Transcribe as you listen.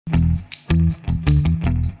In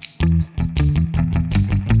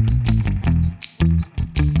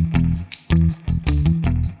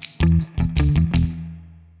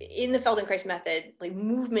the Feldenkrais method, like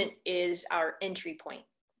movement is our entry point,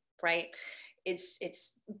 right?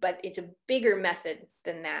 But it's a bigger method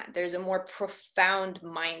than that. There's a more profound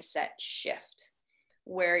mindset shift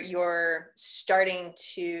where you're starting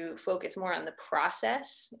to focus more on the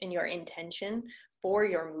process and your intention for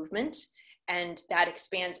your movement. And that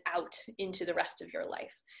expands out into the rest of your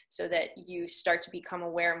life so that you start to become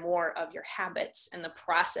aware more of your habits and the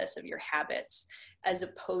process of your habits, as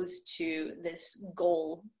opposed to this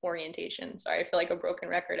goal orientation. Sorry, I feel like a broken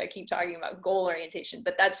record. I keep talking about goal orientation,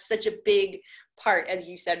 but that's such a big part, as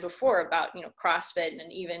you said before, about, CrossFit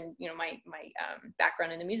and even, my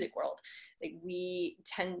background in the music world. Like we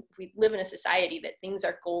live in a society that things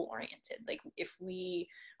are goal oriented. Like if we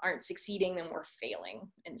aren't succeeding, then we're failing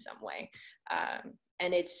in some way.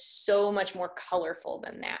 And it's so much more colorful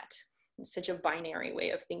than that. It's such a binary way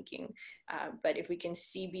of thinking. But if we can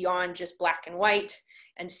see beyond just black and white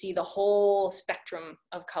and see the whole spectrum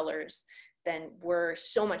of colors, then we're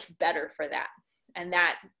so much better for that. And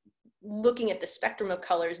that looking at the spectrum of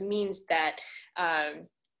colors means that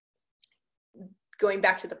going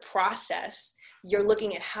back to the process, you're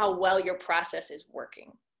looking at how well your process is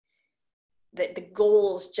working. That the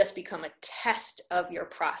goals just become a test of your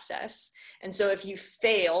process. And so if you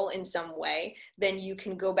fail in some way, then you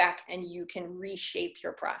can go back and you can reshape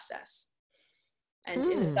your process. And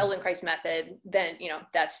in the Feldenkrais method, then,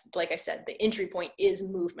 that's, like I said, the entry point is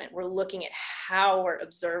movement. We're looking at how we're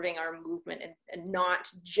observing our movement and not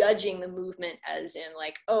judging the movement as in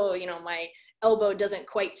like, oh, my elbow doesn't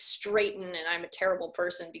quite straighten and I'm a terrible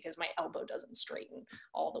person because my elbow doesn't straighten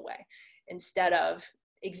all the way. Instead of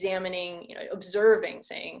examining, observing,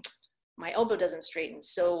 saying, my elbow doesn't straighten.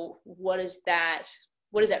 So what does that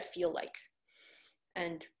feel like?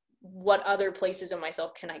 And what other places of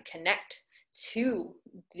myself can I connect to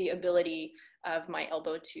the ability of my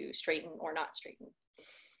elbow to straighten or not straighten?